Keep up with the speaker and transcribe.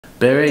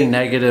Burying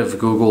negative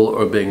Google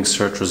or Bing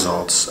search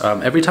results.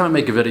 Every time I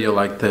make a video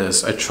like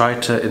this, I try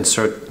to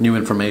insert new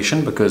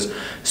information because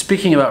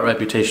speaking about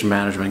reputation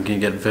management can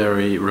get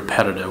very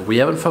repetitive. We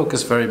haven't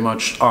focused very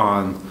much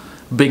on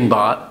Bing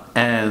bot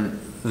and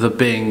the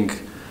Bing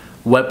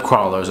web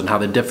crawlers and how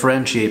they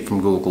differentiate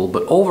from Google,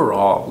 but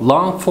overall,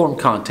 long-form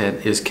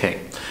content is king.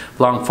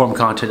 Long-form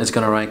content is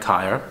going to rank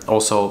higher,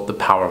 also the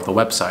power of the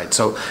website.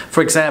 So,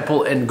 for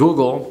example, in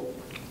Google,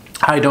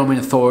 high domain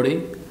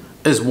authority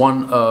is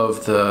one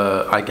of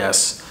the, I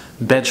guess,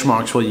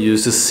 benchmarks we'll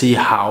use to see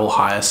how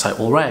high a site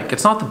will rank.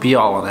 It's not the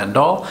be-all and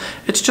end-all,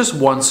 it's just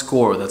one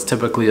score that's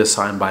typically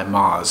assigned by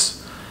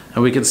Moz.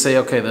 And we can say,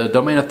 okay, the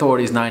domain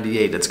authority is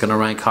 98, it's going to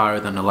rank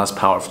higher than a less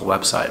powerful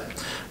website.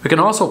 We can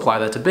also apply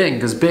that to Bing,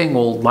 because Bing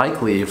will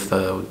likely, if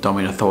the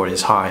domain authority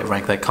is high,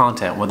 rank that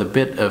content with a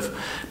bit of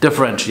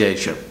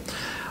differentiation.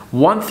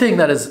 One thing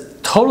that is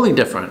totally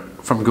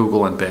different from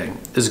Google and Bing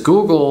is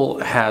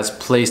Google has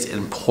placed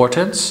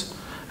importance,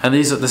 and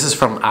this is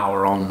from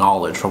our own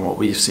knowledge, from what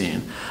we've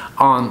seen,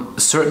 on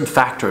certain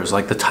factors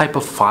like the type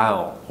of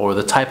file or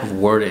the type of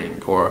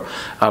wording, or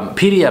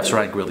PDFs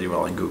rank really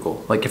well in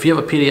Google. Like if you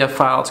have a PDF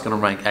file, it's going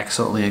to rank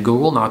excellently in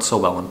Google, not so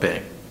well in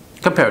Bing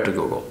compared to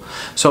Google.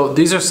 So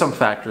these are some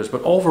factors,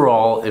 but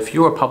overall, if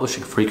you are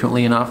publishing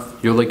frequently enough,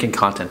 you're linking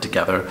content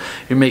together,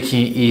 you're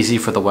making it easy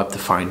for the web to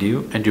find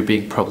you, and you're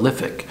being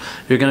prolific,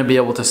 you're going to be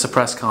able to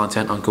suppress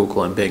content on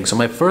Google and Bing. So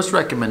my first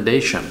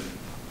recommendation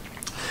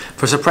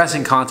for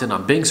suppressing content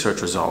on Bing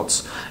search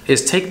results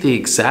is take the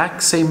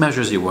exact same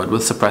measures you would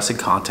with suppressing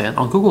content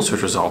on Google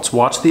search results.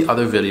 Watch the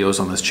other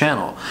videos on this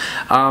channel.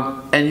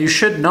 And you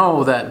should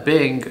know that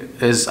Bing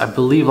is, I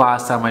believe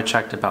last time I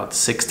checked, about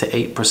 6 to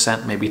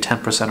 8%, maybe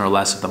 10% or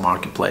less of the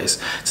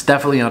marketplace. It's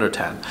definitely under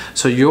 10.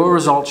 So your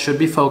results should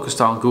be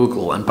focused on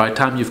Google, and by the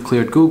time you've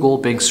cleared Google,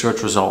 Bing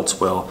search results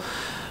will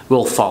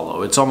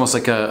follow. It's almost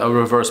like a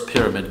reverse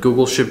pyramid.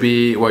 Google should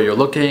be where you're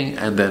looking,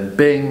 and then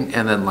Bing,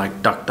 and then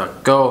like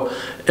DuckDuckGo.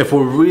 If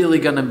we're really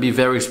going to be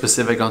very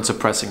specific on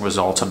suppressing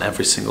results on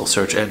every single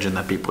search engine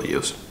that people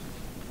use.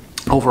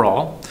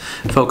 Overall,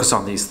 focus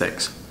on these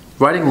things.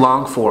 Writing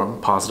long-form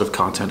positive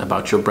content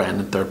about your brand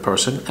in third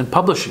person and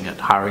publishing it,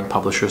 hiring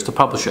publishers to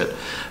publish it.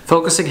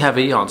 Focusing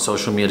heavy on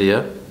social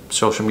media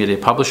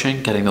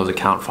publishing, getting those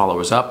account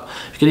followers up.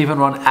 You can even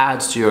run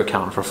ads to your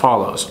account for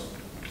follows.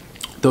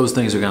 Those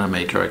things are going to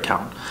make your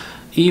account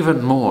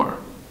even more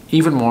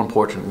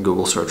important in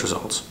Google search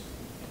results.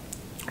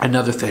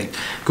 Another thing,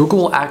 Google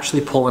will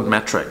actually pull in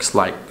metrics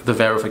like the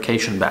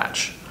verification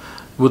badge.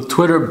 With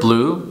Twitter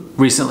Blue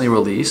recently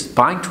released,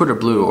 buying Twitter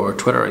Blue or a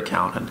Twitter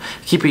account and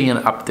keeping it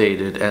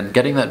updated and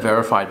getting that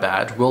verified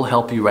badge will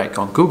help you rank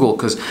on Google,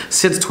 because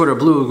since Twitter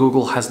Blue,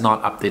 Google has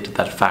not updated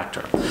that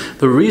factor.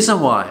 The reason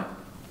why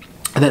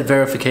that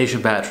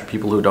verification badge, for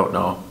people who don't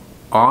know,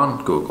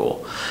 on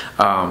Google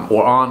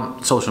or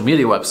on social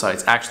media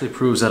websites actually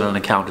proves that an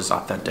account is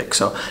authentic.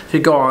 So if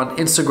you go on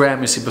Instagram,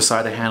 you see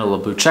beside a handle a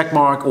blue check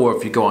mark, or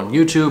if you go on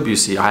YouTube, you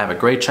see I have a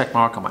gray check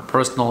mark on my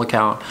personal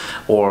account,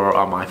 or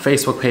on my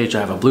Facebook page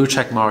I have a blue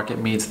check mark. It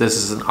means this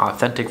is an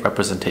authentic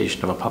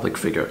representation of a public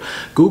figure.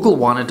 Google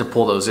wanted to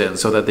pull those in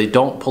so that they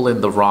don't pull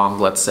in the wrong,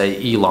 let's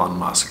say, Elon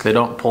Musk. They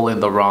don't pull in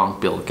the wrong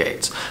Bill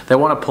Gates. They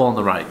want to pull in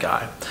the right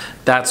guy.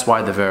 That's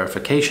why the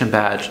verification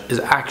badge is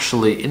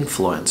actually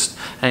influenced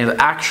and is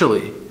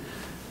actually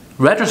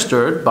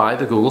registered by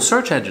the Google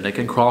search engine. It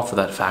can crawl for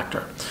that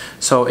factor.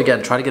 So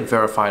again, try to get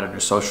verified on your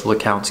social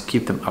accounts,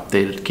 keep them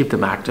updated, keep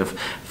them active.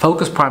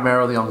 Focus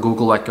primarily on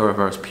Google like a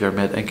reverse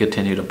pyramid, and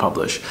continue to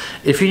publish.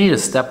 If you need a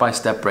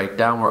step-by-step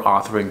breakdown, we're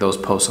authoring those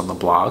posts on the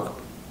blog.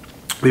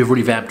 We've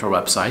revamped our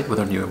website with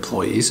our new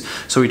employees,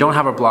 so we don't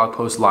have our blog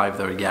post live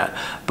there yet.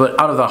 But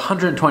out of the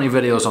 120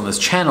 videos on this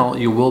channel,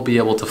 you will be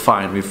able to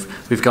find,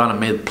 we've gone and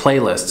made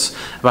playlists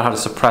about how to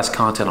suppress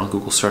content on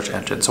Google search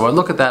engine. So I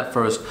look at that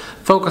first,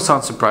 focus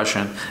on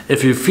suppression.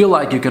 If you feel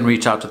like you can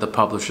reach out to the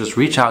publishers,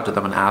 reach out to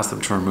them and ask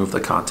them to remove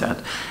the content.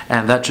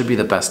 And that should be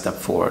the best step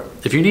forward.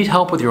 If you need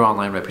help with your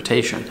online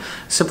reputation,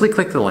 simply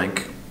click the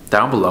link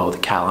down below, the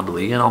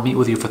Calendly, and I'll meet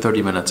with you for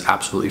 30 minutes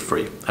absolutely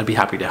free. I'd be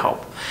happy to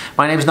help.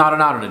 My name is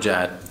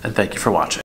Nadernejad, and thank you for watching.